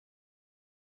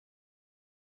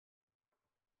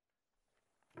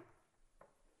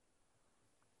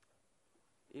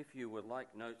If you would like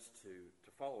notes to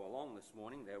follow along this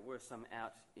morning, there were some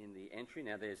out in the entry.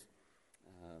 Now there's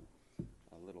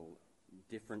a little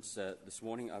difference this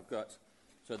morning. I've got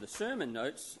the sermon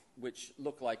notes, which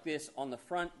look like this. On the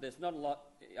front, there's not a lot.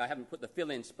 I haven't put the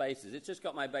fill-in spaces. It's just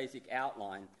got my basic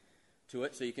outline to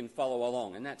it so you can follow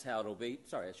along, and that's how it'll be.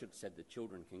 Sorry, I should have said the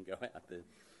children can go out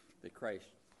the creche.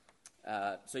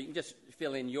 So you can just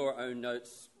fill in your own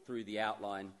notes through the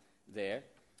outline there.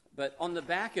 But on the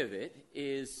back of it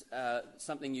is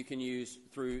something you can use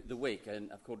through the week,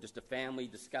 and I've called just a family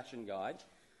discussion guide.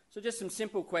 So just some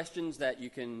simple questions that you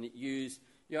can use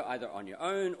either on your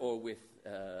own or with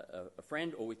a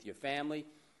friend or with your family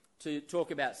to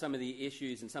talk about some of the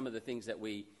issues and some of the things that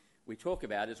we talk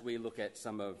about as we look at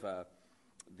some of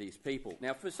these people.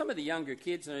 Now, for some of the younger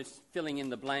kids, filling in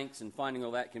the blanks and finding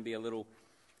all that can be a little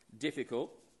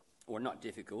difficult, or not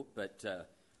difficult, but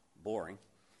boring.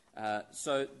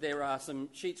 So there are some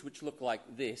sheets which look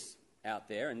like this out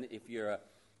there, and if you're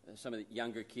some of the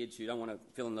younger kids who don't want to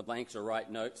fill in the blanks or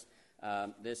write notes,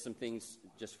 there's some things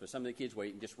just for some of the kids where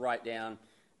you can just write down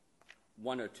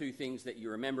one or two things that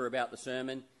you remember about the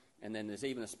sermon, and then there's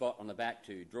even a spot on the back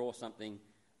to draw something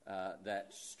that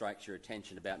strikes your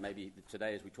attention about maybe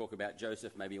today as we talk about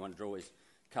Joseph, maybe you want to draw his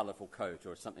colourful coat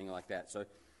or something like that. So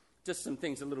just some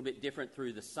things a little bit different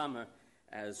through the summer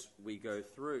as we go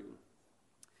through.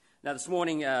 Now, this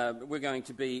morning, we're going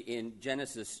to be in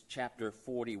Genesis chapter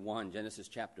 41. Genesis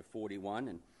chapter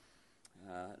 41,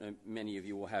 and many of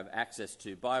you will have access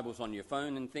to Bibles on your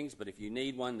phone and things, but if you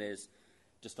need one, there's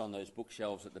just on those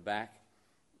bookshelves at the back,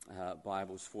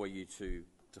 Bibles for you to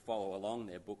follow along.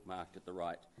 They're bookmarked at the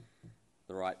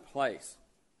right place.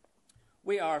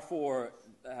 We are, for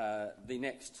the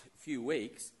next few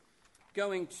weeks,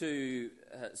 going to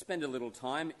spend a little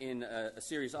time in a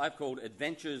series I've called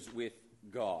Adventures with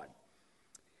God.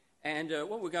 And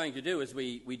what we're going to do as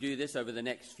we do this over the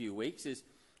next few weeks is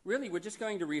really we're just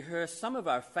going to rehearse some of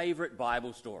our favourite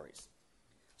Bible stories.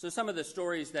 So some of the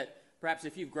stories that perhaps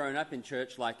if you've grown up in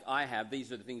church like I have,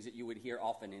 these are the things that you would hear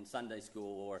often in Sunday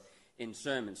school or in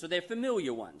sermons. So they're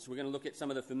familiar ones. We're going to look at some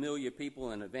of the familiar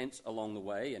people and events along the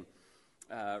way and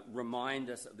remind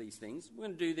us of these things. We're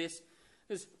going to do this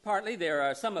because partly there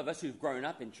are some of us who've grown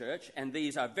up in church, and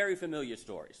these are very familiar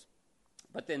stories.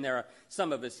 But then there are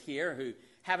some of us here who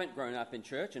haven't grown up in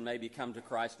church and maybe come to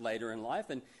Christ later in life,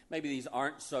 and maybe these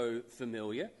aren't so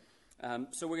familiar.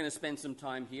 So we're going to spend some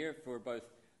time here for both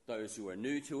those who are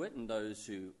new to it and those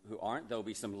who aren't. There'll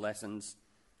be some lessons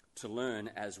to learn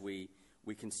as we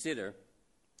consider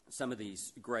some of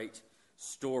these great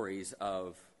stories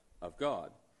of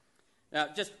God. Now,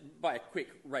 just by a quick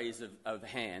raise of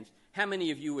hand, how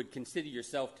many of you would consider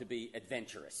yourself to be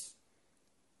adventurous?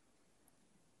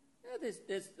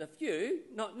 There's a few,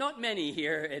 not many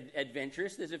here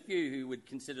adventurous. There's a few who would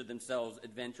consider themselves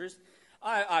adventurous.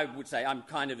 I would say I'm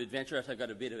kind of adventurous. I've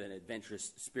got a bit of an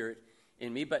adventurous spirit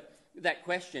in me. But that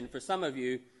question, for some of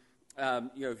you,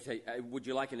 say, would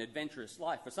you like an adventurous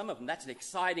life? For some of them, that's an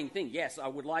exciting thing. Yes, I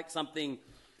would like something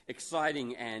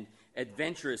exciting and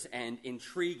adventurous and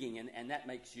intriguing, and that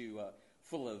makes you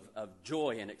full of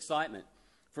joy and excitement.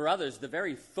 For others, the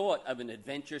very thought of an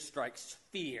adventure strikes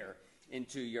fear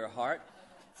into your heart.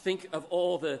 Think of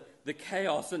all the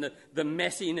chaos and the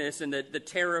messiness and the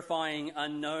terrifying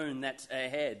unknown that's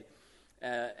ahead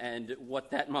and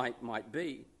what that might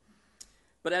be.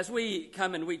 But as we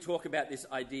come and we talk about this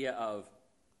idea of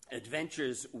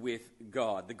adventures with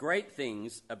God, the great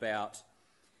things about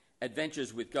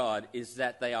adventures with God is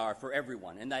that they are for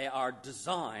everyone and they are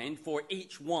designed for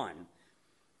each one.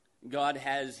 God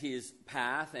has his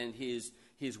path and his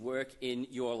work in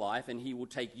your life, and he will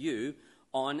take you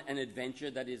on an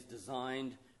adventure that is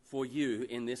designed for you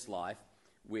in this life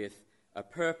with a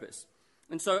purpose.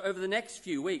 And so over the next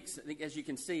few weeks, I think as you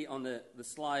can see on the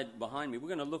slide behind me, we're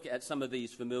going to look at some of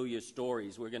these familiar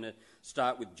stories. We're going to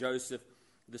start with Joseph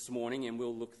this morning, and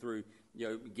we'll look through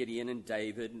Gideon and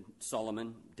David, and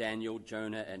Solomon, Daniel,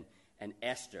 Jonah, and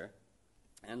Esther,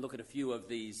 and look at a few of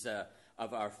these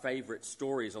of our favourite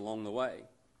stories along the way.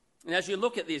 And as you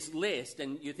look at this list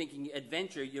and you're thinking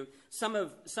adventure, some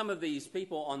of these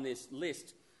people on this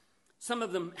list, some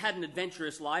of them had an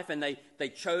adventurous life and they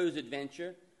chose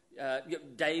adventure.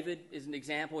 David is an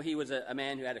example. He was a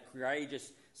man who had a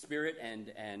courageous spirit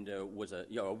and was a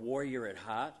warrior at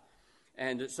heart.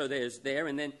 And so there's there.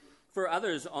 And then for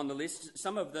others on the list,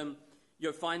 some of them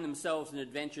find themselves in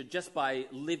adventure just by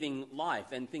living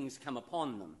life and things come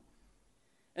upon them.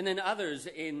 And then others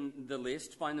in the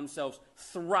list find themselves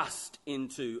thrust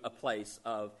into a place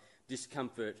of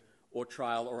discomfort or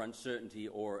trial or uncertainty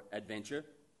or adventure,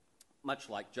 much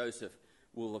like Joseph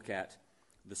we'll look at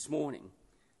this morning.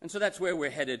 And so that's where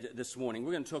we're headed this morning.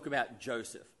 We're going to talk about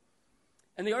Joseph.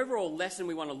 And the overall lesson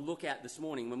we want to look at this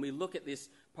morning, when we look at this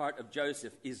part of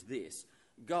Joseph, is this: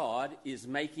 God is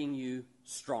making you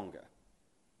stronger.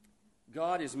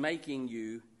 God is making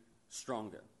you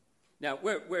stronger. Now,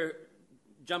 we're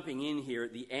jumping in here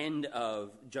at the end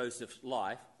of Joseph's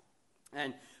life.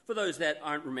 And for those that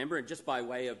aren't remembering, just by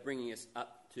way of bringing us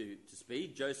up to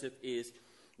speed, Joseph is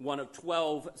one of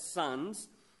 12 sons,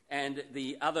 and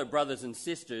the other brothers and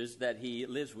sisters that he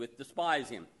lives with despise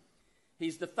him.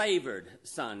 He's the favored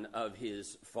son of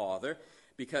his father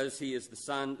because he is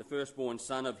the firstborn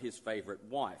son of his favorite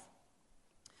wife.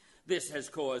 This has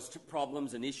caused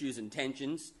problems and issues and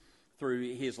tensions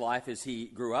through his life as he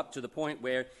grew up, to the point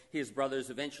where his brothers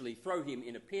eventually throw him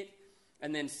in a pit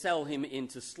and then sell him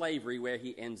into slavery, where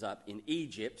he ends up in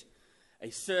Egypt, a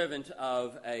servant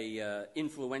of an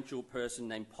influential person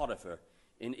named Potiphar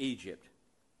in Egypt.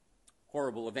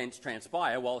 Horrible events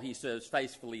transpire while he serves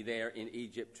faithfully there in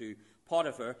Egypt to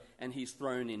Potiphar, and he's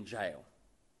thrown in jail.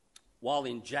 While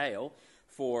in jail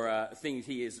for things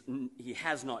he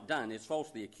has not done, is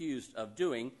falsely accused of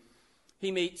doing,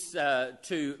 he meets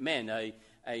two men,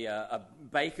 a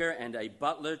baker and a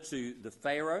butler to the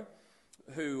Pharaoh,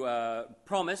 who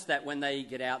promise that when they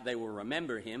get out they will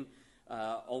remember him.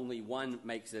 Only one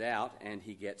makes it out, and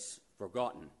he gets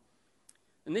forgotten.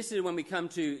 And this is when we come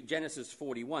to Genesis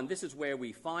 41. This is where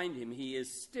we find him. He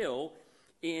is still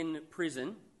in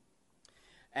prison.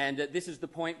 And this is the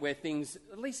point where things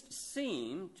at least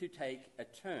seem to take a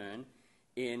turn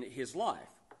in his life.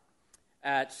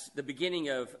 At the beginning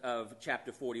of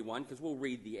chapter 41, because we'll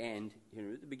read the end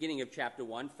here, at the beginning of chapter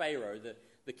 1, Pharaoh,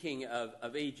 the king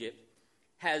of Egypt,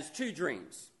 has two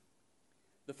dreams.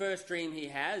 The first dream he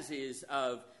has is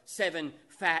of 7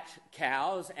 fat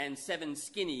cows and 7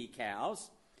 skinny cows.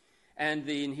 And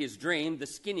in his dream, the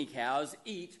skinny cows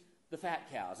eat the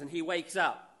fat cows. And he wakes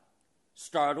up,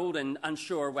 startled and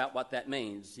unsure about what that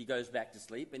means. He goes back to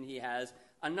sleep, and he has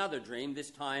another dream,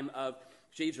 this time of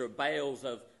sheaves or bales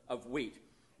of wheat.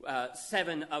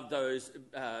 7 of those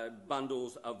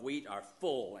bundles of wheat are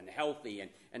full and healthy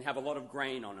and have a lot of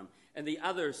grain on them. And the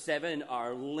other 7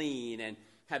 are lean and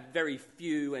have very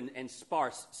few and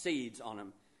sparse seeds on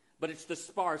them. But it's the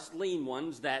sparse, lean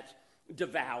ones that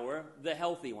devour the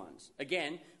healthy ones.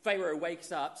 Again, Pharaoh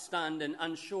wakes up stunned and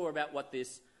unsure about what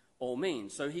this all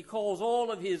means. So he calls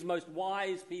all of his most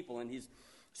wise people and his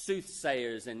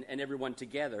soothsayers and everyone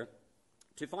together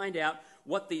to find out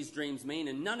what these dreams mean,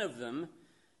 and none of them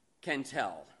can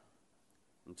tell.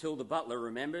 Until the butler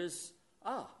remembers,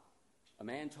 a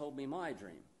man told me my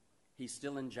dream. He's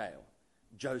still in jail,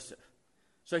 Joseph.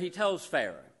 So he tells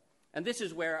Pharaoh. And this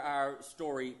is where our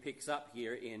story picks up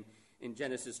here in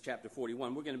Genesis chapter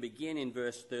 41. We're going to begin in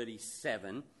verse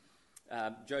 37.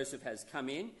 Joseph has come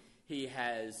in. He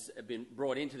has been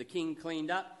brought into the king, cleaned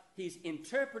up. He's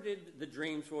interpreted the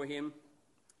dreams for him.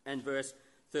 And verse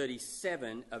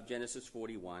 37 of Genesis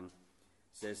 41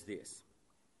 says this: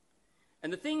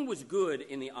 "And the thing was good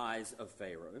in the eyes of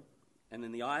Pharaoh, and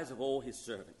in the eyes of all his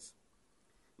servants.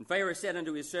 And Pharaoh said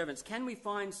unto his servants, Can we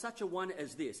find such a one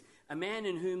as this, a man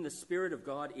in whom the Spirit of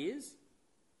God is?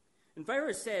 And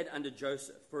Pharaoh said unto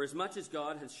Joseph, For as much as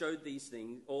God hath showed these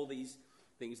things, all these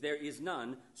things, there is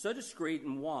none so discreet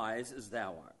and wise as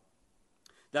thou art.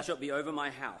 Thou shalt be over my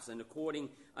house, and according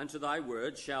unto thy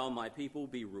word shall my people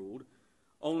be ruled.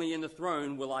 Only in the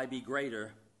throne will I be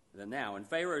greater than thou. And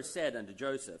Pharaoh said unto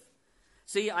Joseph,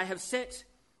 See, I have set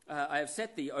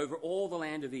thee over all the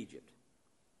land of Egypt.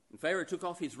 And Pharaoh took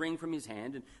off his ring from his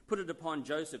hand and put it upon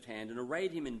Joseph's hand and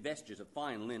arrayed him in vestures of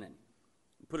fine linen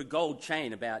and put a gold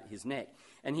chain about his neck.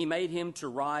 And he made him to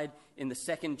ride in the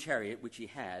second chariot which he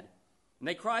had. And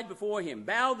they cried before him,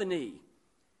 Bow the knee.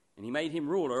 And he made him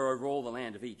ruler over all the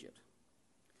land of Egypt.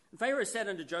 And Pharaoh said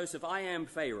unto Joseph, I am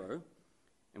Pharaoh,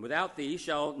 and without thee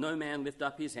shall no man lift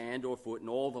up his hand or foot in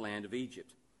all the land of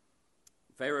Egypt.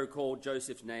 And Pharaoh called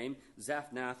Joseph's name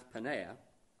Zaphnath-Paneah,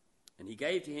 and he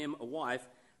gave to him a wife,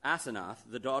 Asenath,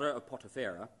 the daughter of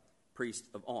Potiphera, priest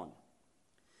of On.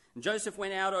 And Joseph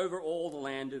went out over all the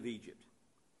land of Egypt.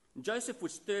 And Joseph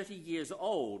was 30 years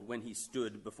old when he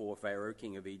stood before Pharaoh,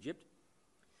 king of Egypt.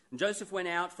 And Joseph went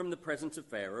out from the presence of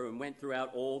Pharaoh and went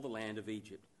throughout all the land of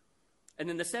Egypt. And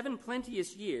in the 7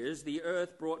 plenteous years the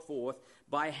earth brought forth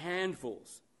by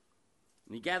handfuls.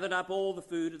 And he gathered up all the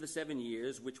food of the 7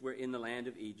 years which were in the land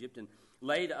of Egypt, and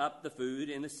laid up the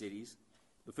food in the cities.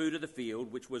 The food of the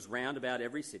field, which was round about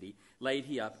every city, laid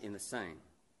he up in the same.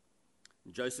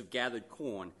 And Joseph gathered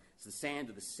corn as the sand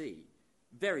of the sea,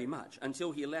 very much,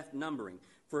 until he left numbering,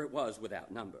 for it was without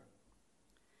number.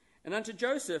 And unto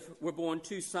Joseph were born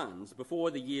 2 sons before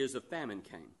the years of famine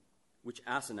came. which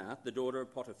Asenath, the daughter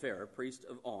of Potipharah, priest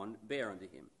of On, bare unto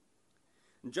him.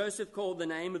 And Joseph called the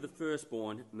name of the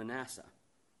firstborn Manasseh.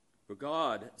 For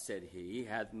God, said he,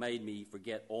 hath made me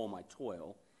forget all my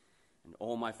toil and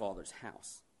all my father's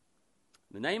house.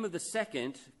 The name of the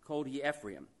second called he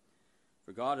Ephraim.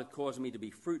 For God hath caused me to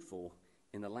be fruitful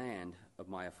in the land of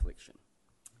my affliction.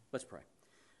 Let's pray.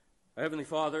 Our Heavenly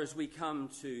Father, as we come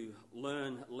to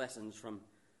learn lessons from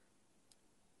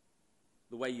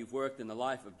the way you've worked in the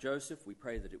life of Joseph, we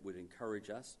pray that it would encourage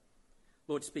us.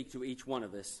 Lord, speak to each one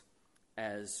of us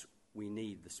as we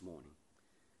need this morning.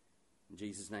 In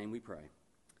Jesus' name we pray.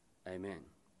 Amen.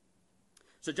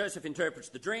 So Joseph interprets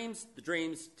the dreams. The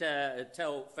dreams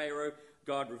tell Pharaoh,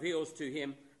 God reveals to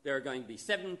him, there are going to be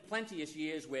 7 plenteous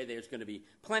years where there's going to be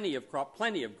plenty of crop,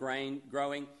 plenty of grain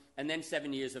growing, and then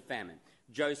 7 years of famine.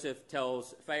 Joseph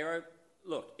tells Pharaoh,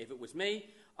 look, if it was me,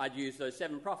 I'd use those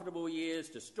 7 profitable years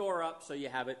to store up so you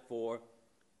have it for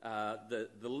the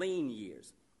lean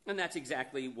years. And that's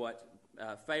exactly what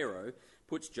Pharaoh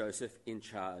puts Joseph in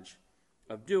charge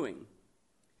of doing.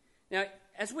 Now,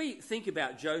 as we think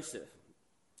about Joseph,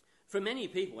 for many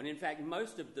people, and in fact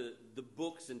most of the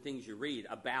books and things you read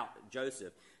about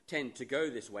Joseph tend to go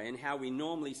this way, and how we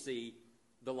normally see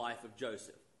the life of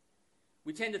Joseph.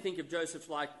 We tend to think of Joseph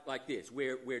like this.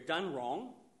 We're done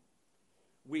wrong,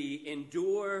 we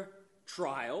endure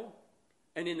trial,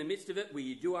 and in the midst of it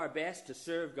we do our best to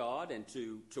serve God and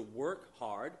to work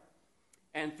hard.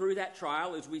 And through that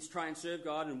trial, as we try and serve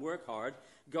God and work hard,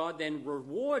 God then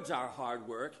rewards our hard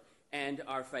work and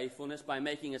our faithfulness by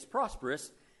making us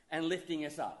prosperous and lifting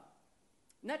us up.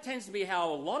 And that tends to be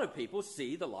how a lot of people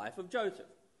see the life of Joseph.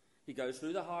 He goes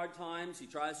through the hard times, he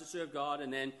tries to serve God,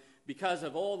 and then because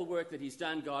of all the work that he's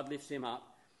done, God lifts him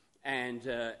up, and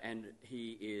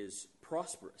he is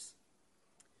prosperous.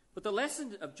 But the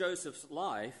lesson of Joseph's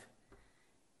life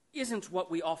isn't what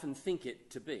we often think it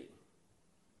to be.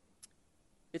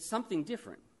 It's something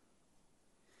different.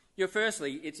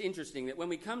 Firstly, it's interesting that when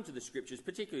we come to the Scriptures,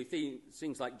 particularly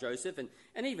things like Joseph and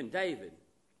even David,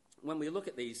 when we look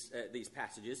at these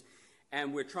passages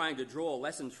and we're trying to draw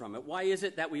lessons from it, why is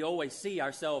it that we always see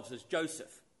ourselves as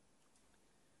Joseph?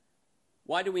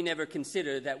 Why do we never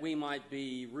consider that we might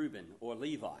be Reuben or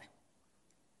Levi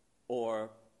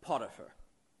or Potiphar?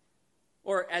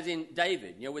 Or as in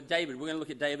David, with David, we're going to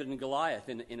look at David and Goliath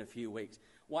in a few weeks.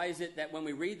 Why is it that when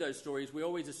we read those stories, we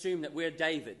always assume that we're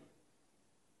David?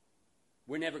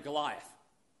 We're never Goliath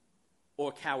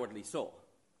or cowardly Saul.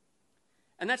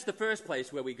 And that's the first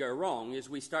place where we go wrong, is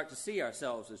we start to see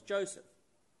ourselves as Joseph.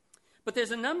 But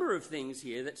there's a number of things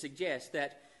here that suggest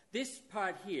that this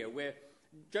part here, where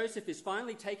Joseph is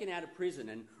finally taken out of prison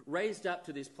and raised up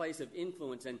to this place of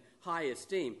influence and high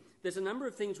esteem, there's a number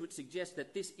of things which suggest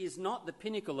that this is not the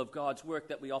pinnacle of God's work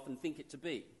that we often think it to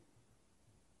be.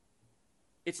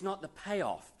 It's not the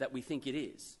payoff that we think it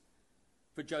is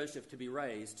for Joseph to be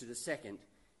raised to the second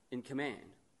in command.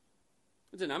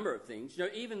 There's a number of things.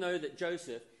 Even though that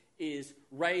Joseph is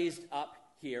raised up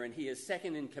here and he is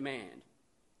second in command,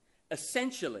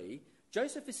 essentially,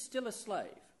 Joseph is still a slave.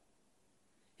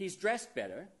 He's dressed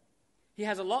better. He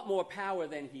has a lot more power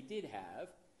than he did have,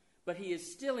 but he is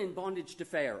still in bondage to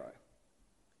Pharaoh.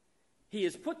 He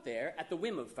is put there at the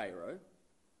whim of Pharaoh,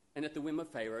 and at the whim of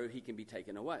Pharaoh, he can be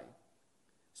taken away.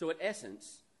 So in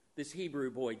essence, this Hebrew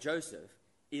boy Joseph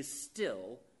is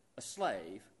still a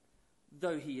slave,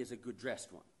 though he is a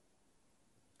good-dressed one.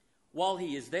 While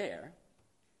he is there,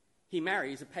 he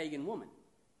marries a pagan woman.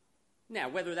 Now,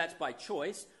 whether that's by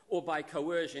choice or by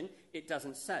coercion, it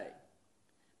doesn't say.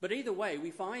 But either way,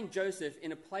 we find Joseph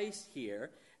in a place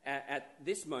here at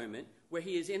this moment where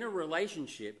he is in a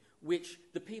relationship which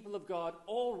the people of God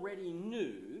already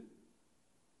knew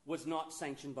was not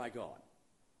sanctioned by God.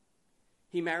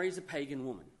 He marries a pagan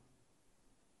woman.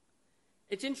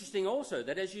 It's interesting also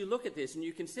that as you look at this and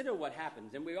you consider what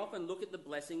happens, and we often look at the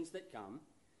blessings that come,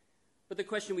 but the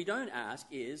question we don't ask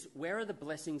is, where are the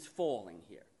blessings falling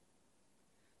here?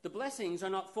 The blessings are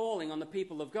not falling on the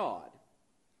people of God.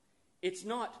 It's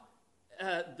not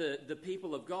the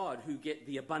people of God who get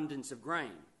the abundance of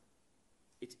grain.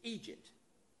 It's Egypt.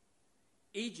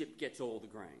 Egypt gets all the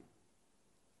grain.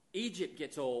 Egypt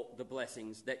gets all the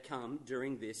blessings that come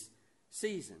during this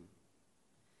season.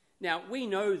 Now, we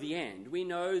know the end. We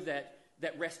know that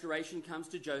restoration comes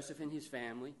to Joseph and his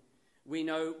family. We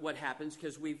know what happens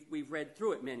because we've read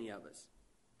through it, many of us.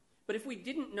 But if we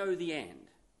didn't know the end,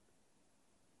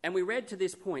 and we read to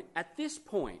this point, at this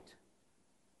point,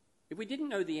 if we didn't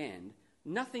know the end,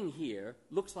 nothing here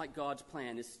looks like God's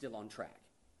plan is still on track.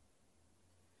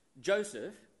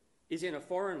 Joseph is in a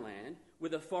foreign land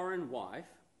with a foreign wife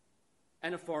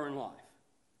and a foreign life.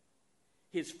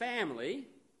 his family,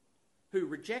 who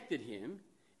rejected him,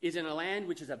 is in a land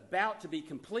which is about to be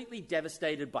completely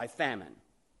devastated by famine.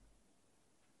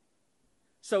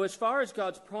 So as far as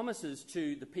God's promises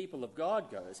to the people of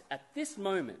God goes, at this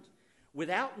moment,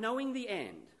 without knowing the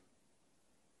end,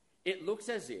 it looks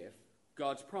as if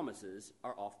God's promises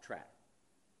are off track.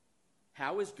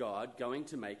 How is God going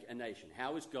to make a nation?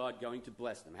 How is God going to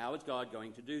bless them? How is God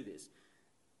going to do this?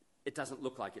 It doesn't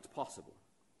look like it's possible.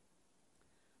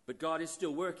 But God is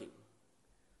still working.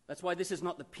 That's why this is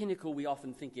not the pinnacle we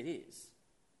often think it is.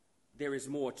 There is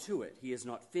more to it. He is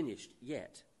not finished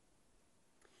yet.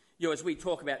 You know, as we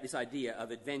talk about this idea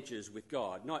of adventures with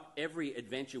God, not every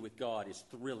adventure with God is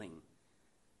thrilling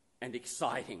and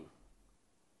exciting.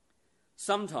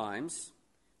 Sometimes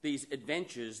these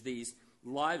adventures, these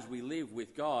lives we live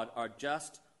with God are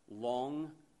just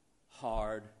long,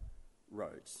 hard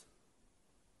roads.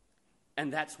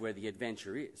 And that's where the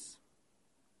adventure is.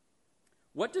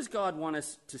 What does God want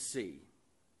us to see?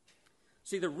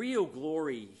 See, the real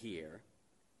glory here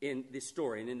in this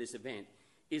story and in this event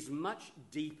is much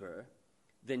deeper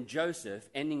than Joseph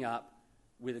ending up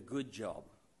with a good job,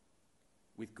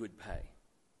 with good pay.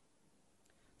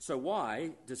 So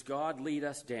why does God lead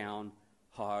us down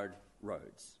hard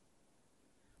roads?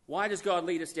 Why does God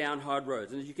lead us down hard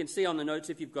roads? And as you can see on the notes,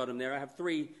 if you've got them there, I have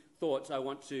 3 thoughts I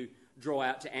want to draw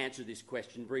out to answer this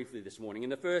question briefly this morning.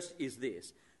 And the first is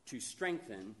this: to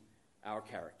strengthen our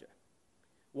character.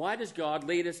 Why does God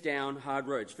lead us down hard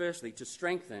roads? Firstly, to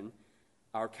strengthen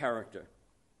our character.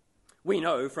 We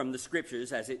know from the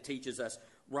Scriptures, as it teaches us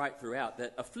right throughout,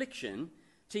 that affliction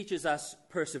teaches us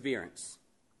perseverance.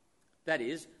 That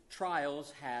is,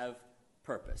 trials have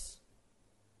purpose.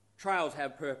 Trials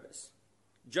have purpose.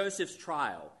 Joseph's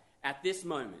trial at this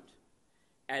moment,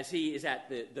 as he is at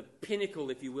the pinnacle,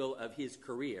 if you will, of his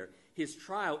career, his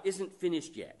trial isn't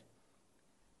finished yet.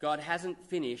 God hasn't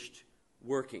finished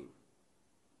working,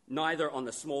 neither on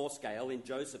the small scale in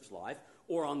Joseph's life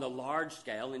or on the large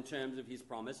scale in terms of his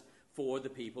promise for the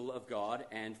people of God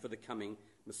and for the coming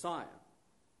Messiah.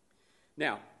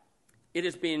 Now, it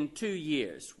has been 2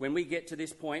 years. When we get to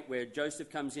this point where Joseph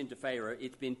comes into Pharaoh,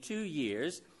 it's been 2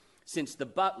 years since the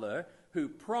butler who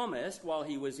promised while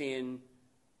he was in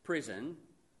prison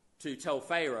to tell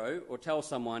Pharaoh or tell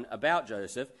someone about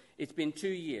Joseph. It's been 2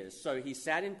 years. So he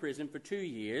sat in prison for 2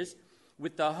 years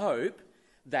with the hope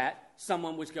that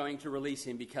someone was going to release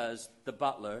him because the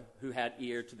butler, who had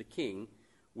ear to the king,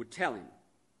 would tell him.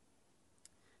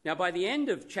 Now, by the end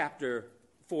of chapter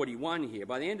 41 here,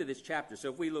 by the end of this chapter, so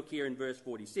if we look here in verse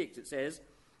 46, it says,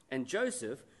 "And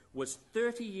Joseph was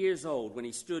 30 years old when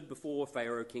he stood before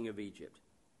Pharaoh, king of Egypt."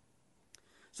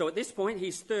 So at this point,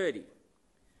 he's 30,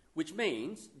 which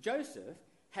means Joseph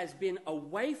has been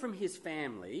away from his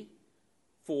family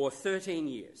for 13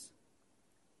 years.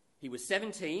 He was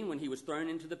 17 when he was thrown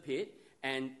into the pit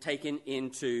and taken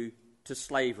into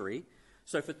slavery.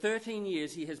 So for 13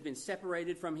 years, he has been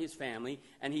separated from his family,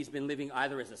 and he's been living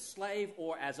either as a slave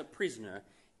or as a prisoner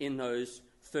in those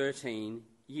 13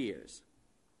 years.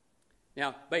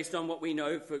 Now, based on what we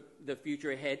know for the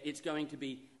future ahead, it's going to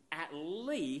be at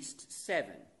least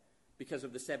 7 because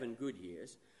of the 7 good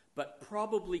years, but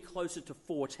probably closer to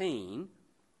 14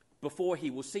 before he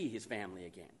will see his family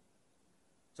again.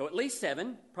 So at least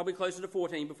 7, probably closer to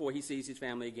 14 before he sees his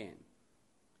family again.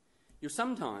 You know,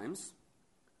 sometimes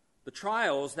the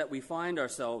trials that we find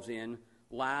ourselves in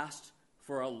last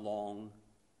for a long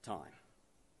time.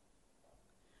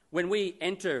 When we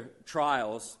enter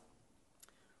trials,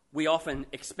 we often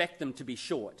expect them to be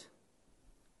short.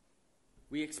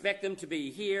 We expect them to be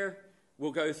here,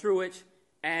 we'll go through it,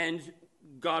 and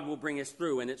God will bring us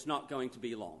through, and it's not going to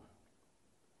be long.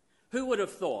 Who would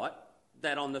have thought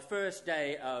that on the first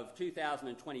day of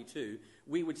 2022,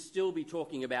 we would still be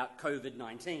talking about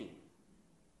COVID-19?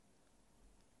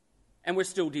 And we're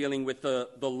still dealing with the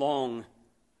long,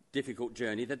 difficult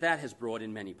journey that has brought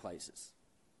in many places.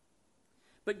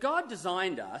 But God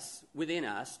designed us, within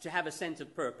us, to have a sense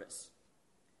of purpose.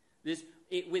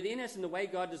 Within us, in the way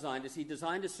God designed us, he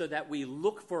designed us so that we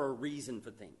look for a reason for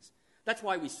things. That's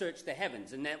why we search the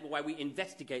heavens, and that's why we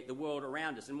investigate the world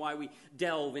around us, and why we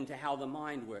delve into how the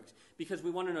mind works, because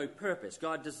we want to know purpose.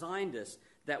 God designed us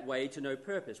that way to know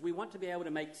purpose. We want to be able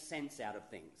to make sense out of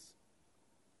things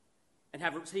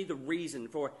and see the reason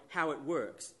for how it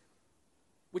works,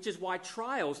 which is why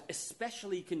trials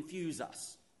especially confuse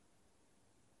us,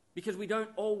 because we don't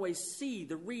always see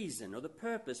the reason or the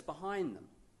purpose behind them,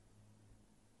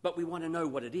 but we want to know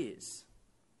what it is.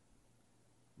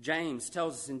 James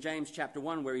tells us in James chapter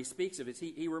 1, where he speaks of it,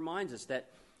 he reminds us that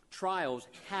trials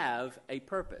have a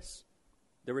purpose.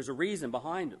 There is a reason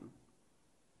behind them.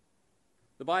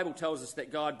 The Bible tells us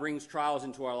that God brings trials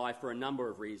into our life for a number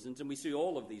of reasons, and we see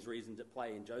all of these reasons at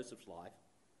play in Joseph's life.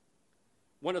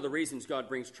 One of the reasons God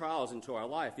brings trials into our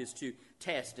life is to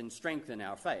test and strengthen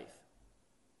our faith.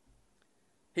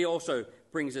 He also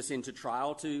brings us into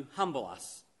trial to humble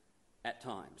us at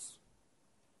times,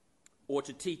 or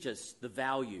to teach us the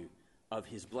value of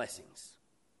his blessings.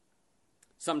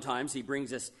 Sometimes he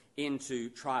brings us into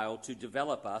trial to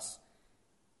develop us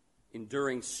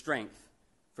enduring strength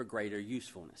for greater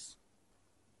usefulness.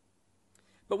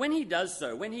 But when he does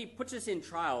so, when he puts us in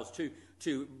trials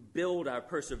to build our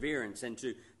perseverance and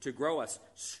to grow us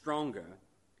stronger,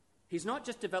 he's not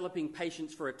just developing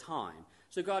patience for a time.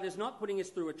 So God is not putting us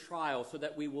through a trial so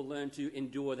that we will learn to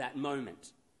endure that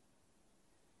moment.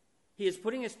 He is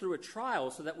putting us through a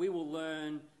trial so that we will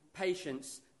learn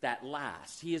patience that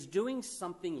lasts. He is doing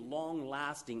something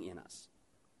long-lasting in us.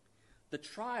 The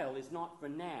trial is not for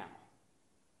now.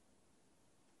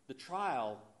 The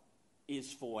trial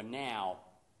is for now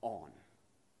on.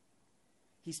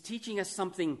 He's teaching us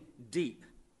something deep,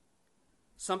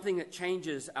 something that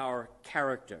changes our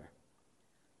character,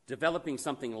 developing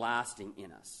something lasting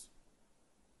in us.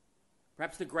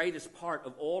 Perhaps the greatest part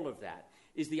of all of that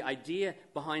is the idea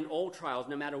behind all trials,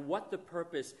 no matter what the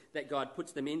purpose that God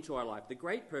puts them into our life. The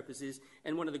great purpose is,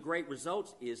 and one of the great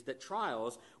results is, that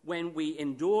trials, when we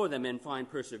endure them and find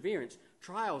perseverance,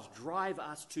 trials drive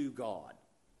us to God.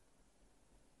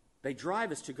 They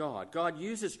drive us to God. God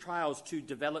uses trials to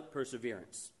develop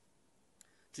perseverance,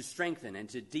 to strengthen and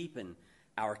to deepen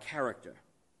our character.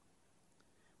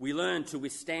 We learn to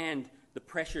withstand the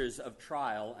pressures of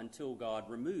trial until God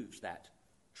removes that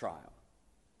trial.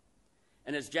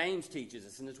 And as James teaches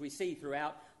us, and as we see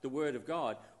throughout the Word of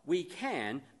God, we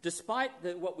can, despite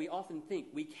what we often think,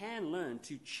 we can learn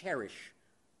to cherish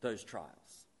those trials.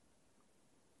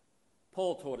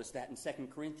 Paul taught us that in 2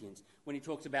 Corinthians when he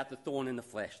talks about the thorn in the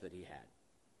flesh that he had.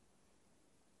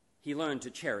 He learned to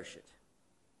cherish it.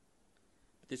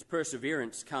 But this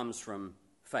perseverance comes from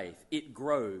faith. It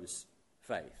grows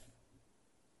faith.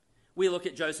 We look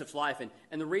at Joseph's life,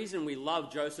 and the reason we love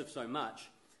Joseph so much,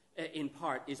 in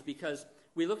part, is because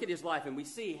we look at his life and we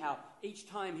see how each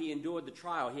time he endured the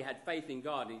trial, he had faith in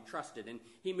God and he trusted, and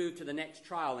he moved to the next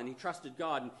trial and he trusted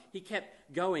God, and he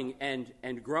kept going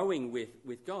and growing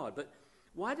with God. But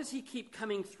why does he keep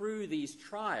coming through these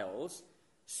trials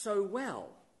so well?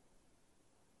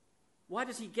 Why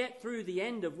does he get through the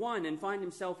end of one and find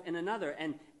himself in another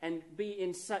and be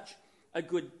in such a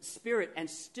good spirit and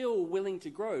still willing to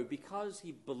grow? Because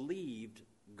he believed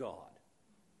God.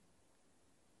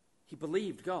 He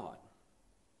believed God.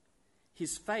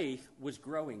 His faith was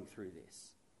growing through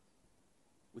this.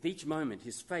 With each moment,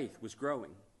 his faith was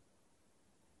growing.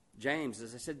 James,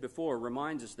 as I said before,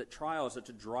 reminds us that trials are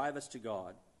to drive us to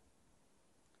God.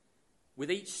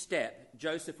 With each step,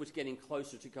 Joseph was getting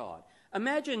closer to God.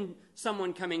 Imagine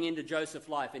someone coming into Joseph's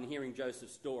life and hearing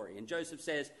Joseph's story. And Joseph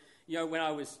says, you know, when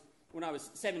I was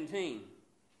 17,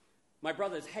 my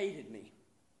brothers hated me.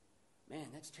 Man,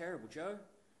 that's terrible, Joe.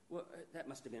 Well, that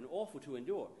must have been awful to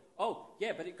endure. Oh,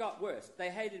 yeah, but it got worse. They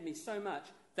hated me so much,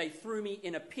 they threw me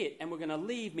in a pit and were going to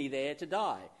leave me there to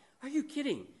die. Are you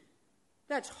kidding?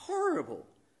 That's horrible.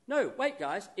 No, wait,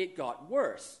 guys, it got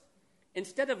worse.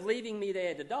 Instead of leaving me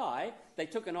there to die, they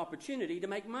took an opportunity to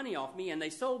make money off me and they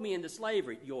sold me into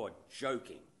slavery. You're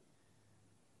joking.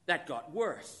 That got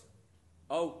worse.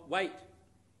 Oh, wait,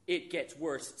 it gets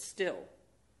worse still.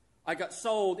 I got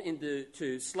sold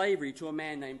into slavery to a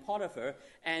man named Potiphar,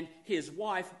 and his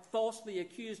wife falsely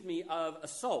accused me of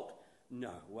assault.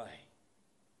 No way.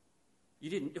 You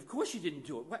didn't, of course you didn't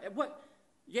do it. What?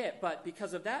 Yeah, but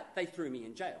because of that, they threw me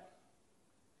in jail.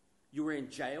 You were in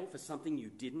jail for something you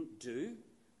didn't do?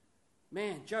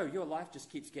 Man, Joe, your life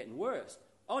just keeps getting worse.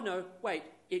 Oh no, wait,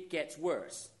 it gets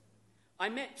worse. I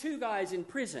met two guys in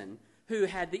prison who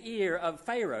had the ear of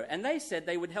Pharaoh, and they said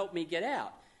they would help me get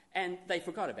out, and they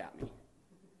forgot about me.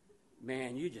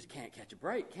 Man, you just can't catch a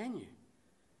break, can you?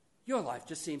 Your life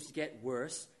just seems to get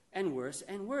worse and worse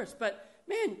and worse. But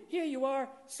man, here you are,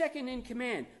 second in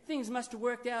command. Things must have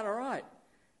worked out all right.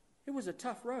 It was a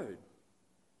tough road.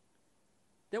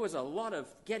 There was a lot of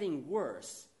getting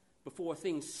worse before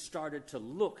things started to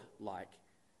look like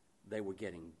they were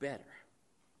getting better.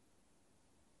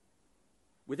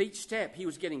 With each step, he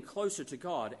was getting closer to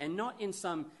God, and not in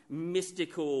some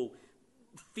mystical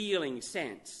feeling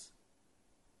sense,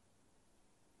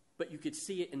 but you could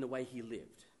see it in the way he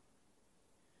lived.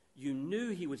 You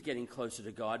knew he was getting closer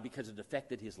to God because it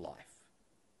affected his life.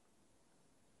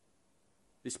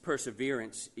 This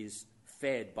perseverance is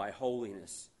fed by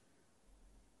holiness.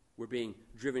 We're being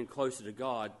driven closer to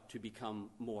God to become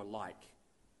more like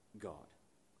God.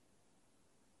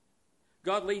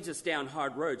 God leads us down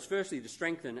hard roads, firstly, to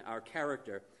strengthen our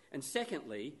character, and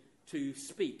secondly, to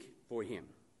speak for him.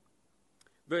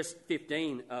 Verse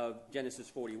 15 of Genesis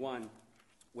 41,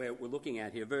 where we're looking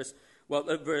at here,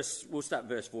 we'll start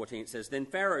verse 14. It says, "Then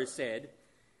Pharaoh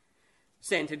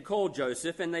sent and called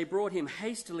Joseph, and they brought him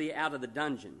hastily out of the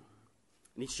dungeon.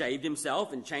 And he shaved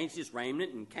himself and changed his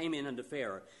raiment and came in unto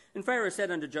Pharaoh. And Pharaoh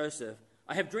said unto Joseph,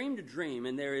 I have dreamed a dream,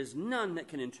 and there is none that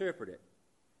can interpret it.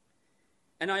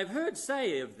 And I have heard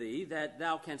say of thee that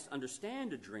thou canst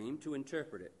understand a dream to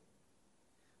interpret it.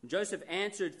 And Joseph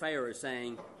answered Pharaoh,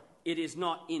 saying, It is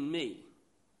not in me.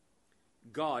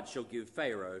 God shall give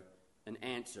Pharaoh an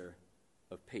answer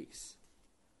of peace."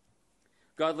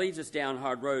 God leads us down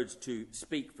hard roads to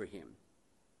speak for him.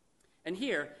 And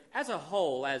here, as a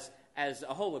whole, as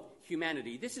a whole of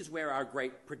humanity, this is where our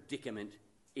great predicament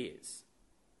is.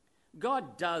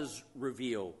 God does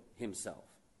reveal himself.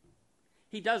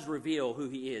 He does reveal who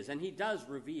he is, and he does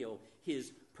reveal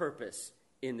his purpose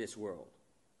in this world.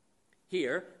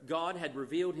 Here, God had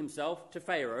revealed himself to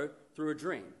Pharaoh through a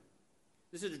dream.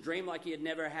 This is a dream like he had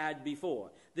never had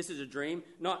before. This is a dream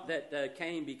not that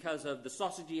came because of the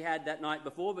sausage he had that night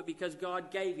before, but because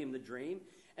God gave him the dream.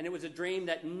 And it was a dream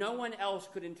that no one else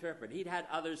could interpret. He'd had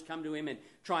others come to him and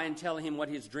try and tell him what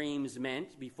his dreams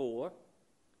meant before.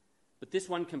 But this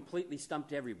one completely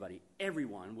stumped everybody.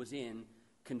 Everyone was in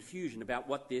confusion about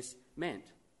what this meant.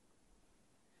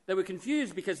 They were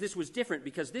confused because this was different,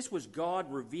 because this was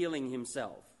God revealing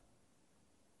himself.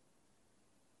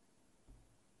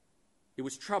 It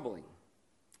was troubling.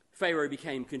 Pharaoh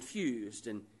became confused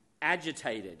and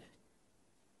agitated.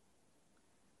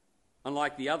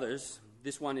 Unlike the others,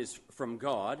 this one is from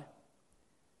God,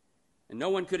 and no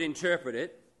one could interpret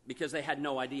it because they had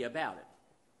no idea about it.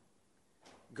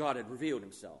 God had revealed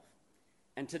himself.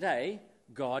 And today,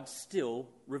 God still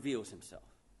reveals himself.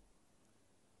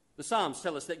 The Psalms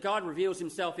tell us that God reveals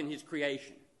himself in his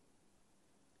creation.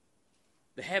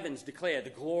 The heavens declare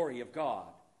the glory of God,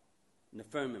 and the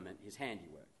firmament his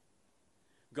handiwork.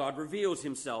 God reveals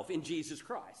himself in Jesus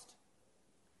Christ.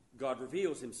 God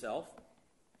reveals himself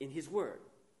in his word.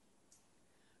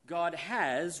 God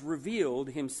has revealed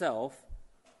himself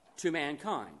to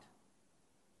mankind.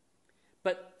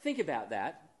 But think about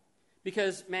that,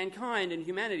 because mankind and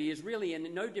humanity is really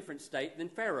in no different state than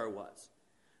Pharaoh was.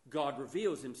 God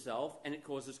reveals himself, and it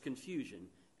causes confusion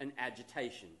and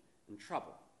agitation and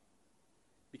trouble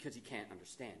because he can't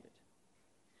understand it.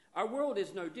 Our world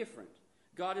is no different.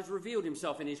 God has revealed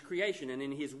himself in his creation and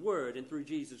in his word and through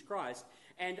Jesus Christ,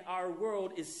 and our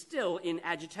world is still in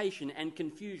agitation and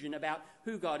confusion about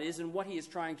who God is and what he is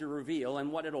trying to reveal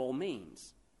and what it all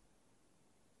means.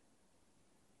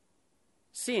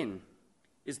 Sin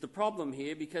is the problem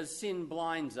here because sin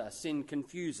blinds us, sin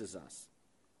confuses us.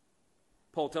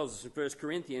 Paul tells us in 1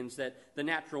 Corinthians that the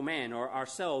natural man, or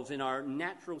ourselves in our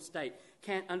natural state,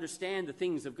 can't understand the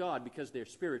things of God because they're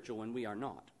spiritual and we are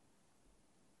not.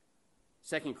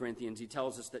 2 Corinthians, he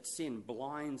tells us that sin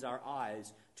blinds our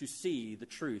eyes to see the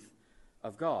truth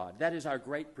of God. That is our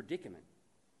great predicament.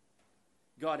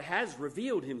 God has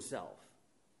revealed himself,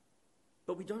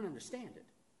 but we don't understand it.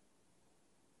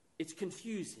 It's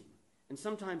confusing and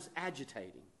sometimes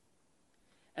agitating.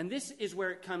 And this is where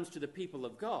it comes to the people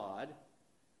of God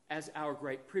as our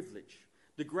great privilege.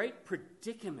 The great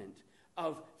predicament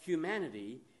of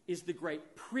humanity is the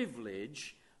great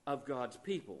privilege of God's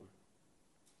people.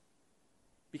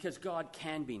 Because God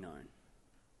can be known.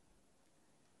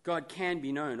 God can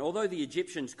be known. Although the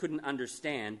Egyptians couldn't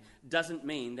understand, doesn't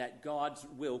mean that God's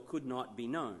will could not be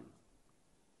known.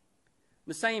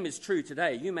 The same is true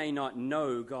today. You may not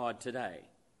know God today.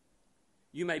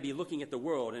 You may be looking at the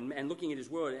world and looking at his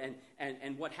word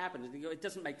and what happens. It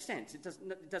doesn't make sense. It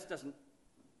just doesn't.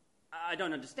 I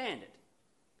don't understand it.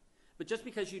 But just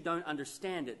because you don't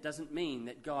understand it doesn't mean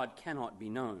that God cannot be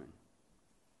known.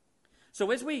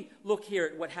 So as we look here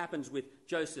at what happens with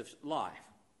Joseph's life,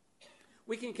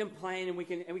 we can complain and we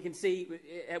can see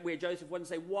where Joseph was and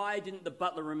say, why didn't the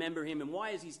butler remember him and why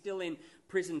is he still in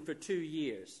prison for 2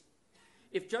 years?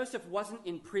 If Joseph wasn't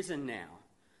in prison now,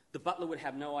 the butler would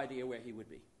have no idea where he would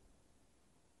be.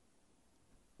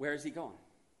 Where has he gone?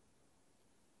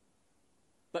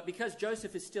 But because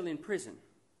Joseph is still in prison,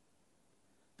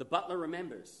 the butler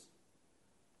remembers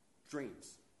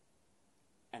dreams,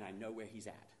 and I know where he's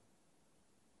at.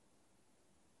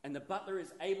 And the butler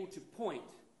is able to point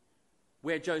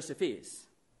where Joseph is.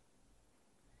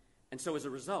 And so as a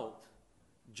result,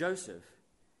 Joseph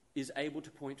is able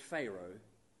to point Pharaoh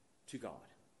to God.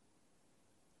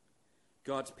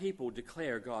 God's people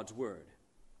declare God's word.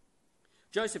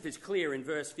 Joseph is clear in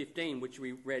verse 15, which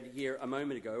we read here a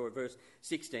moment ago, or verse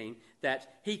 16,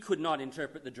 that he could not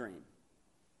interpret the dream.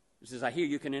 He says, I hear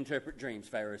you can interpret dreams,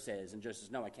 Pharaoh says. And Joseph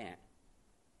says, no, I can't.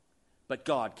 But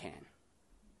God can.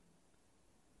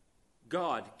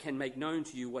 God can make known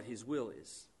to you what his will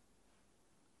is.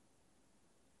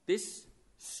 This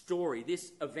story,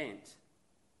 this event,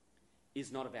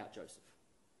 is not about Joseph.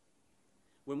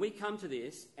 When we come to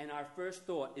this, and our first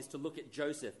thought is to look at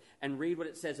Joseph and read what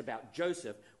it says about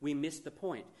Joseph, we miss the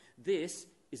point. This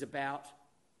is about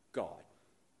God.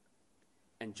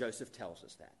 And Joseph tells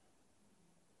us that.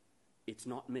 It's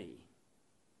not me.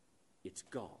 It's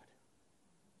God.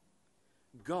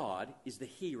 God is the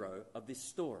hero of this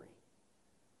story,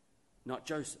 not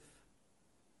Joseph.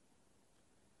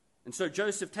 And so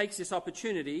Joseph takes this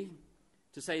opportunity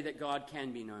to say that God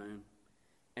can be known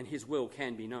and his will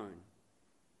can be known.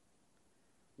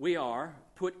 We are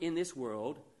put in this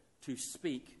world to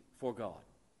speak for God,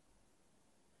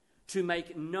 to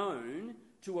make known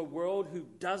to a world who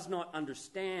does not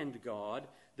understand God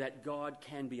that God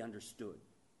can be understood,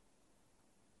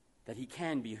 that he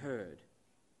can be heard.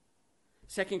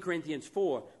 2 Corinthians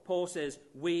 4, Paul says,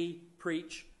 we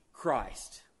preach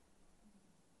Christ.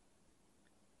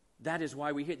 That is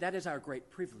why we hear. That is our great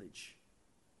privilege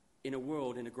in a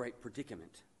world in a great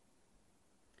predicament.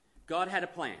 God had a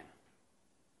plan,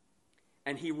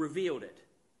 and he revealed it,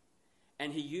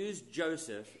 and he used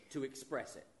Joseph to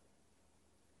express it.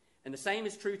 And the same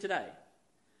is true today.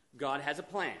 God has a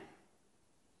plan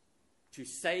to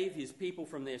save his people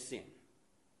from their sin.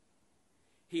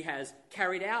 He has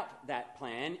carried out that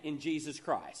plan in Jesus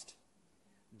Christ,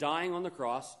 dying on the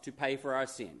cross to pay for our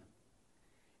sin.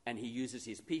 And he uses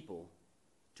his people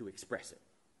to express it.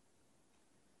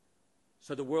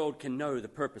 So the world can know the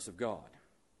purpose of God,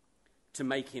 to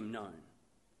make him known.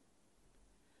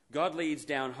 God leads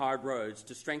down hard roads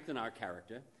to strengthen our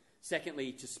character.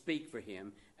 Secondly, to speak for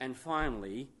him. And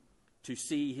finally, to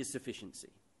see his sufficiency.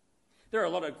 There are a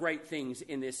lot of great things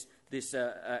in this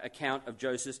account of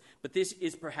Joseph, but this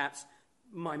is perhaps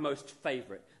my most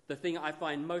favorite, the thing I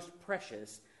find most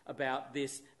precious about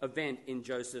this event in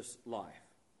Joseph's life.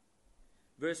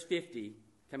 Verse 50,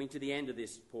 coming to the end of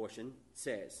this portion,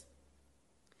 says,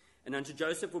 And unto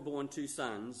Joseph were born 2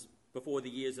 sons before the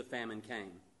years of famine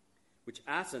came, which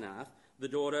Asenath, the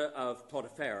daughter of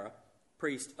Potiphera,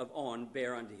 priest of On,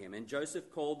 bare unto him. And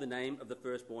Joseph called the name of the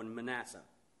firstborn Manasseh.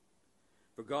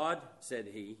 For God, said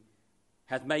he,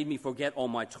 hath made me forget all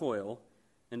my toil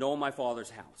and all my father's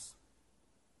house.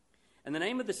 And the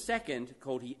name of the second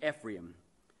called he Ephraim,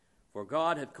 for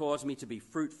God hath caused me to be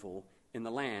fruitful in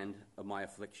the land of my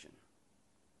affliction.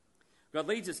 God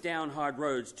leads us down hard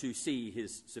roads to see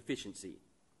his sufficiency.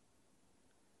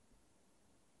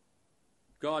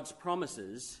 God's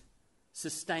promises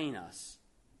sustain us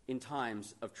in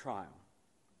times of trial.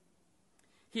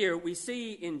 Here we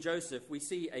see in Joseph, we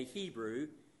see a Hebrew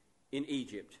in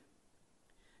Egypt.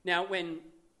 Now,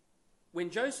 when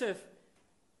Joseph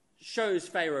shows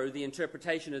Pharaoh the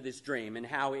interpretation of this dream and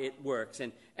how it works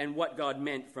and what God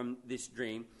meant from this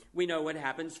dream, we know what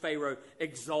happens. Pharaoh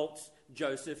exalts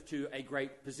Joseph to a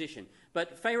great position.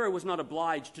 But Pharaoh was not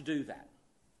obliged to do that.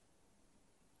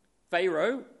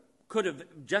 Pharaoh could have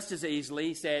just as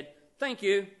easily said, thank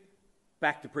you,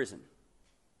 back to prison.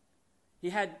 He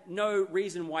had no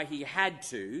reason why he had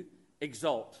to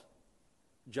exalt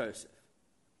Joseph.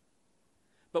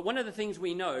 But one of the things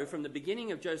we know from the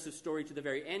beginning of Joseph's story to the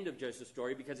very end of Joseph's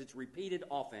story, because it's repeated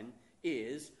often,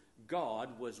 is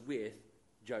God was with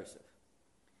Joseph.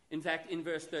 In fact, in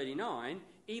verse 39,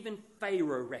 even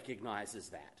Pharaoh recognizes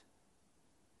that.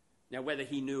 Now, whether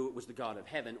he knew it was the God of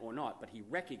heaven or not, but he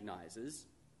recognizes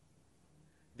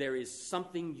there is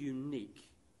something unique,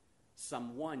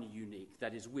 someone unique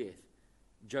that is with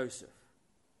Joseph.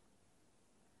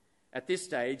 At this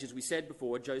stage, as we said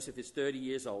before, Joseph is 30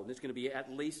 years old, and it's going to be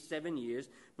at least 7 years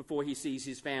before he sees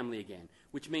his family again,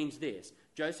 which means this: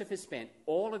 Joseph has spent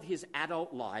all of his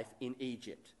adult life in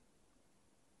Egypt.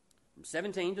 From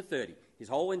 17 to 30, his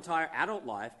whole entire adult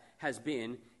life has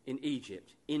been in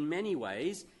Egypt. In many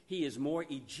ways, he is more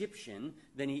Egyptian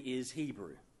than he is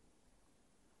Hebrew.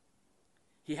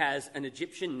 He has an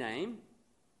Egyptian name.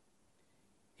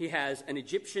 He has an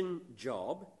Egyptian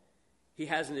job. He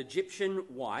has an Egyptian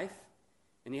wife.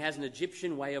 And he has an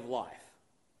Egyptian way of life.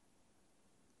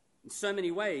 In so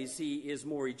many ways, he is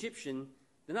more Egyptian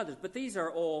than others. But these are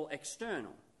all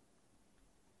external.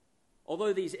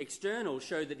 Although these externals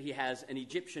show that he has an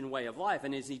Egyptian way of life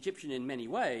and is Egyptian in many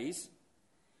ways,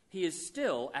 he is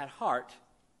still, at heart,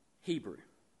 Hebrew.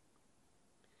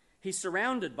 He's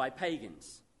surrounded by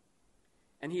pagans.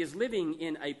 And he is living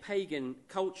in a pagan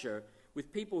culture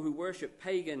with people who worship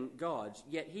pagan gods,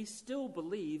 yet he still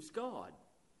believes God.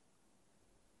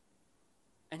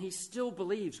 And he still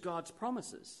believes God's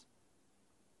promises.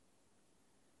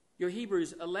 Your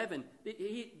Hebrews 11,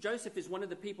 Joseph is one of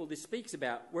the people this speaks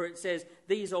about, where it says,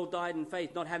 these all died in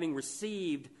faith, not having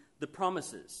received the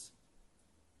promises.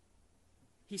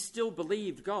 He still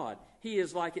believed God. He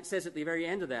is, like it says at the very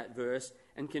end of that verse,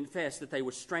 and confessed that they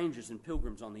were strangers and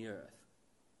pilgrims on the earth.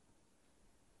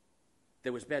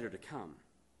 There was better to come.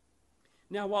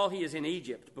 Now, while he is in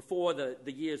Egypt, before the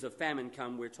years of famine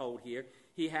come, we're told here,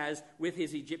 he has, with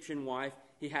his Egyptian wife,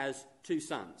 he has 2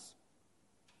 sons.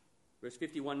 Verse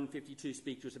 51 and 52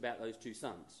 speak to us about those 2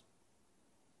 sons.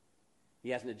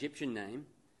 He has an Egyptian name,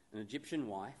 an Egyptian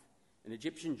wife, an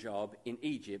Egyptian job in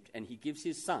Egypt, and he gives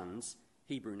his sons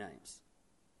Hebrew names: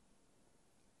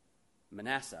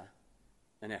 Manasseh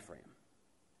and Ephraim.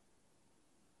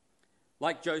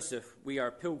 Like Joseph, we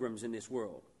are pilgrims in this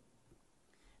world.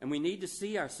 And we need to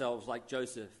see ourselves like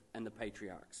Joseph and the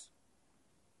patriarchs.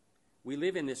 We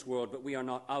live in this world, but we are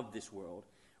not of this world.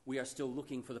 We are still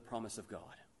looking for the promise of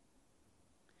God.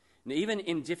 And even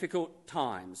in difficult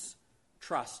times,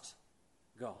 trust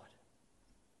God.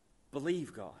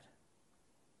 Believe God.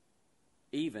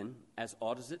 Even, as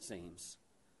odd as it seems,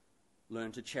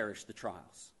 learn to cherish the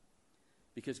trials.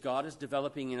 Because God is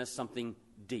developing in us something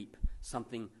deep,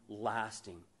 something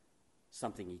lasting,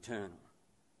 something eternal.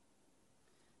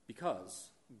 Because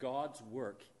God's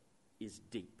work is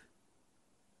deep.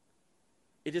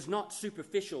 It is not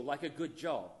superficial like a good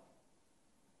job.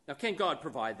 Now, can God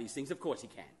provide these things? Of course he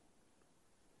can.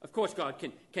 Of course God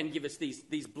can give us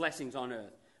these blessings on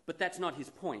earth. But that's not his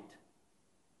point.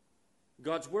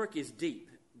 God's work is deep.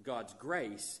 God's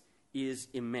grace is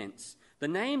immense. The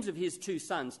names of his 2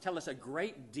 sons tell us a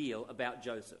great deal about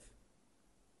Joseph.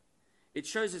 It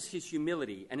shows us his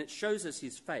humility and it shows us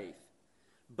his faith.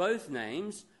 Both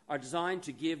names are designed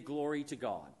to give glory to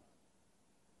God.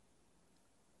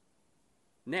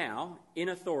 Now, in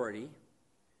authority,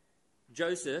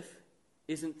 Joseph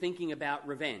isn't thinking about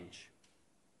revenge,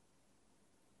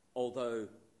 although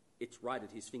it's right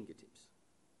at his fingertips.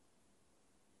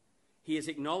 He is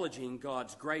acknowledging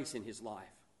God's grace in his life.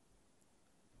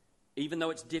 Even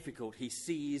though it's difficult, he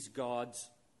sees God's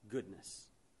goodness.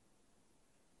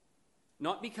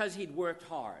 Not because he'd worked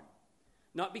hard,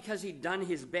 not because he'd done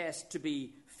his best to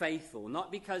be faithful,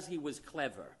 not because he was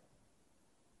clever.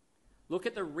 Look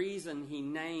at the reason he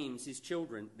names his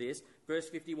children this. Verse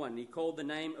 51, he called the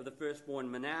name of the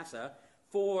firstborn Manasseh,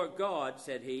 for God,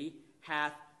 said he,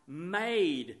 hath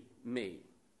made me.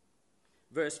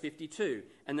 Verse 52,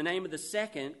 and the name of the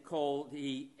second called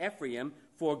he Ephraim,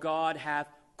 for God hath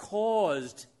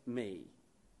caused me.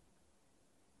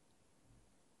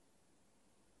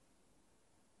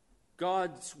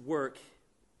 God's work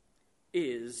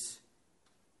is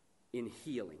in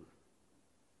healing,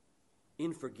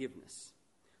 in forgiveness.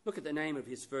 Look at the name of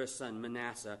his first son,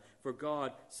 Manasseh. For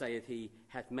God, saith he,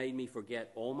 hath made me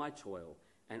forget all my toil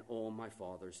and all my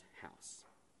father's house.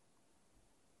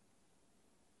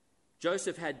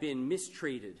 Joseph had been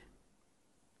mistreated.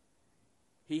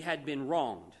 He had been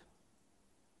wronged.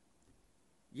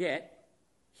 Yet,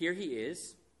 here he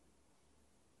is,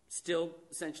 still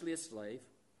essentially a slave,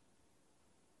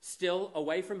 still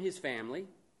away from his family,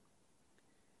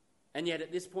 and yet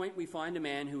at this point we find a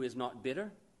man who is not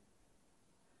bitter,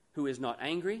 who is not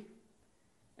angry,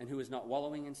 and who is not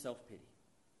wallowing in self-pity.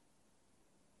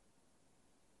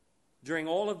 During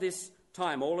all of this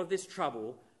time, all of this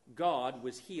trouble, God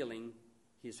was healing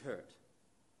his hurt.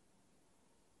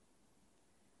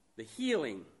 The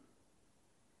healing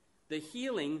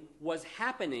was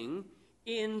happening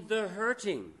in the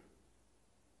hurting.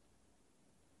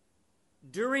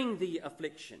 During the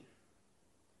affliction,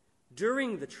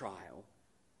 during the trial,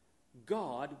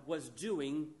 God was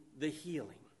doing the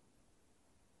healing.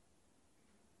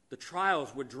 The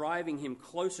trials were driving him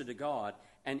closer to God,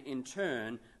 and in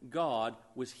turn, God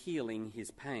was healing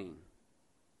his pain.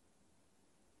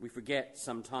 We forget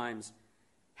sometimes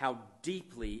how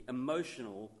deeply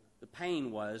emotional the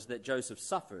pain was that Joseph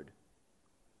suffered.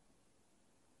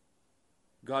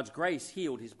 God's grace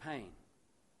healed his pain.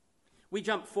 We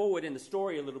jump forward in the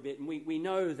story a little bit, and we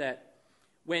know that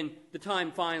when the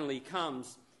time finally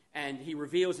comes and he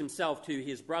reveals himself to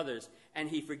his brothers and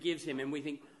he forgives him, and we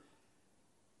think,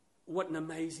 what an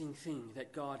amazing thing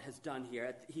that God has done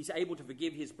here. He's able to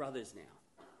forgive his brothers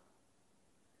now.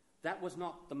 That was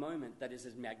not the moment that is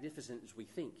as magnificent as we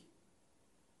think.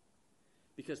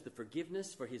 Because the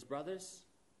forgiveness for his brothers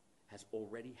has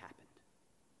already happened.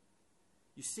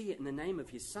 You see it in the name of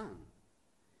his son.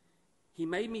 He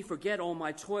made me forget all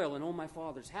my toil and all my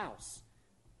father's house.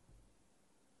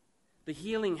 The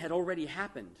healing had already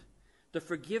happened. The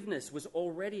forgiveness was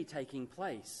already taking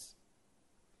place.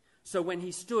 So when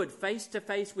he stood face to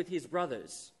face with his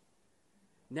brothers,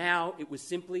 now it was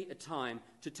simply a time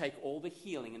to take all the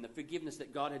healing and the forgiveness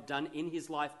that God had done in his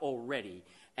life already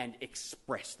and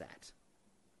express that.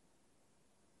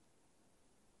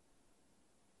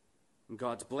 And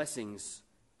God's blessings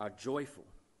are joyful.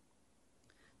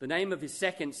 The name of his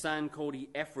second son called he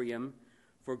Ephraim,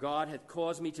 for God hath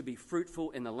caused me to be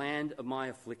fruitful in the land of my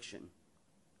affliction.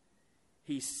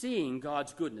 He's seeing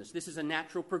God's goodness. This is a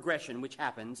natural progression which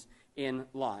happens in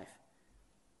life.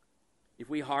 If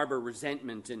we harbor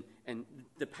resentment and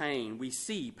the pain, we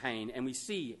see pain and we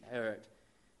see hurt.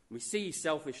 We see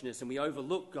selfishness and we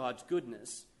overlook God's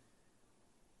goodness.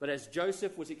 But as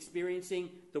Joseph was experiencing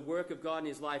the work of God in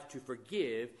his life to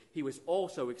forgive, he was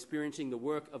also experiencing the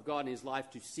work of God in his life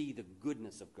to see the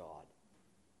goodness of God.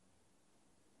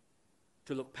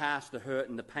 To look past the hurt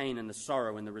and the pain and the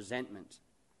sorrow and the resentment.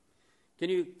 Can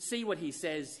you see what he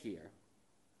says here?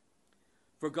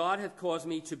 For God hath caused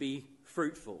me to be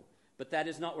fruitful. But that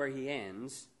is not where he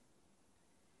ends.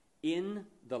 In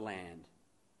the land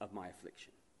of my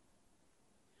affliction.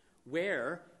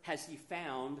 Where has he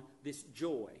found this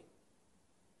joy?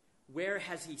 Where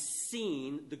has he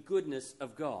seen the goodness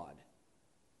of God?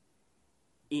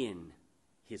 In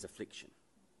his affliction.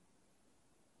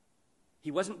 He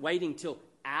wasn't waiting till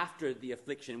after the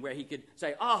affliction where he could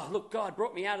say, "Oh, look, God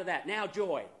brought me out of that. Now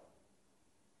joy."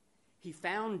 He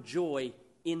found joy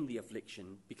in the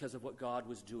affliction because of what God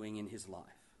was doing in his life.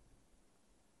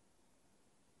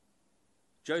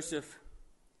 Joseph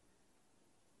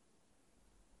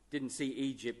didn't see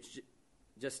Egypt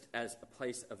just as a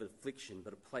place of affliction,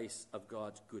 but a place of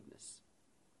God's goodness.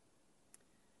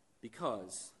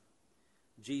 Because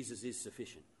Jesus is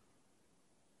sufficient.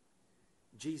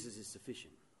 Jesus is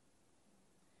sufficient.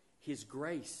 His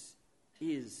grace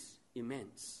is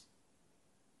immense.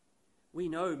 We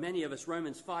know, many of us,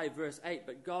 Romans 5 verse 8,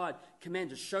 but God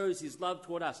commends us, shows his love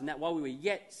toward us, and that while we were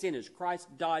yet sinners,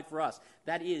 Christ died for us.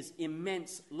 That is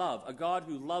immense love, a God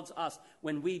who loves us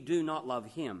when we do not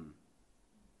love him.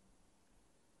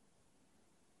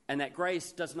 And that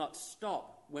grace does not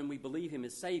stop when we believe him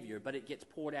as Savior, but it gets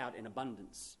poured out in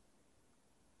abundance.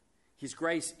 His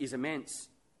grace is immense.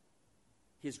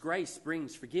 His grace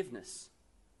brings forgiveness,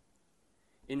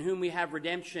 in whom we have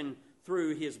redemption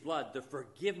through his blood, the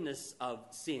forgiveness of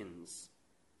sins,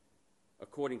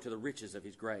 according to the riches of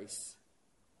his grace.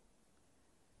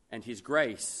 And his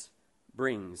grace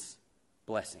brings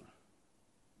blessing.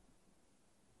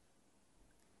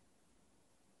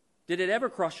 Did it ever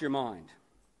cross your mind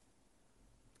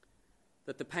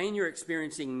that the pain you're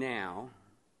experiencing now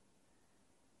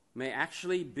may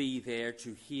actually be there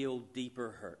to heal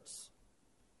deeper hurts?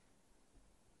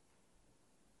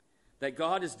 That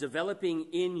God is developing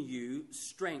in you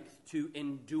strength to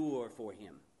endure for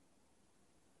him.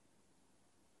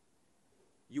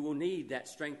 You will need that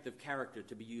strength of character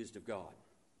to be used of God.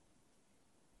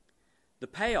 The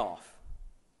payoff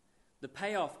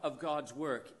of God's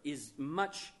work is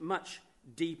much, much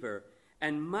deeper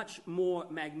and much more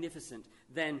magnificent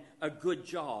than a good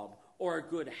job or a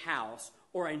good house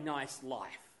or a nice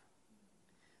life.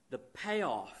 The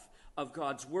payoff of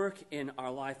God's work in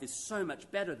our life is so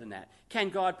much better than that. Can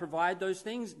God provide those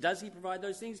things? Does he provide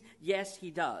those things? Yes,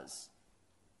 he does.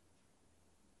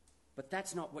 But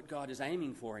that's not what God is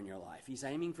aiming for in your life. He's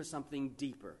aiming for something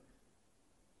deeper,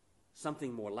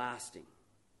 something more lasting.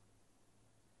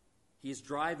 He is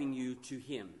driving you to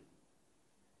him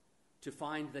to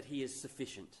find that he is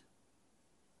sufficient,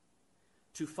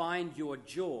 to find your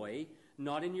joy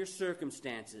not in your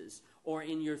circumstances or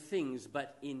in your things,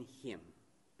 but in him.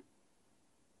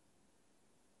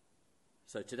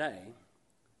 So today,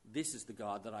 this is the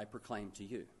God that I proclaim to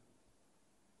you.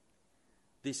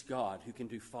 This God who can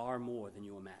do far more than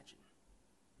you imagine,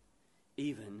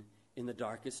 even in the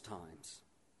darkest times.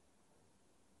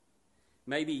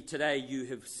 Maybe today you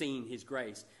have seen his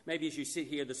grace. Maybe as you sit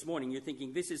here this morning, you're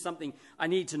thinking, this is something I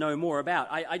need to know more about.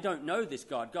 I don't know this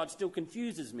God. God still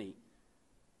confuses me.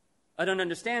 I don't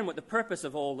understand what the purpose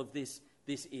of all of this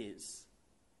is.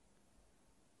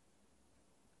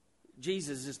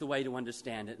 Jesus is the way to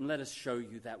understand it, and let us show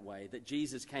you that way, that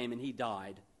Jesus came and he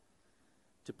died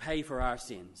to pay for our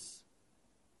sins,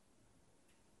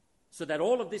 so that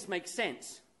all of this makes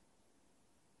sense.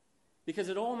 Because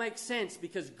it all makes sense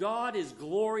because God is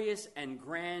glorious and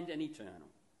grand and eternal.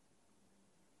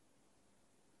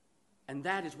 And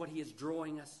that is what he is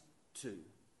drawing us to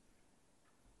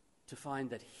find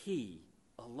that he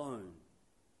alone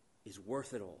is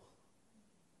worth it all.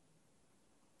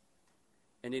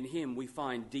 And in him we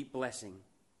find deep blessing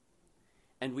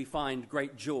and we find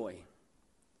great joy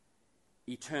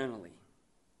eternally.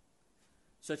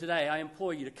 So today I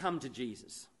implore you to come to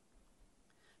Jesus.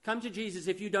 Come to Jesus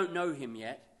if you don't know him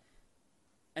yet.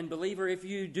 And believer, if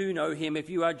you do know him, if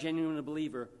you are a genuine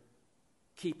believer,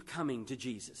 keep coming to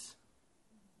Jesus.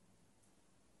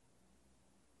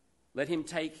 Let him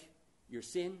take your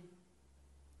sin.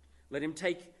 Let him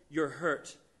take your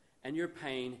hurt and your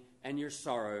pain and your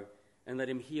sorrow, and let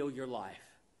him heal your life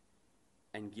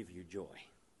and give you joy.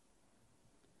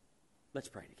 Let's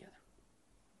pray together.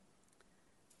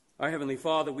 Our Heavenly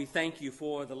Father, we thank you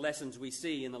for the lessons we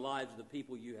see in the lives of the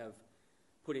people you have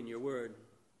put in your word.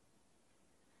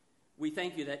 We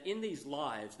thank you that in these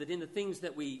lives, that in the things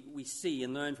that we see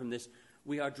and learn from this,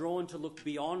 we are drawn to look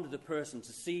beyond the person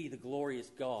to see the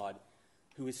glorious God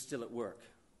who is still at work.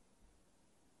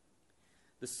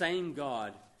 The same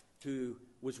God who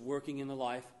was working in the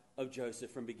life of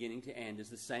Joseph from beginning to end is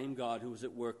the same God who was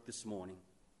at work this morning.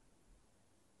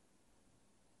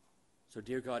 So,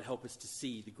 dear God, help us to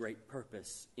see the great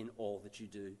purpose in all that you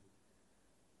do.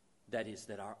 That is,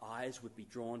 that our eyes would be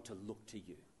drawn to look to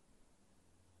you.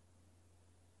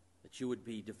 That you would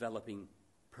be developing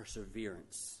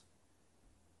perseverance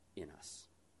in us.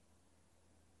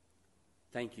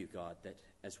 Thank you, God, that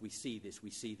as we see this,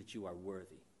 we see that you are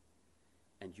worthy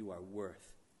and you are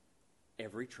worth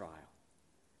every trial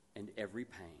and every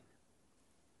pain,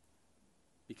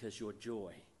 because your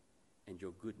joy and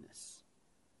your goodness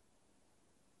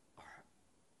are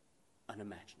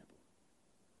unimaginable.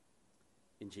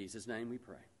 In Jesus' name we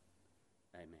pray.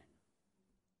 Amen.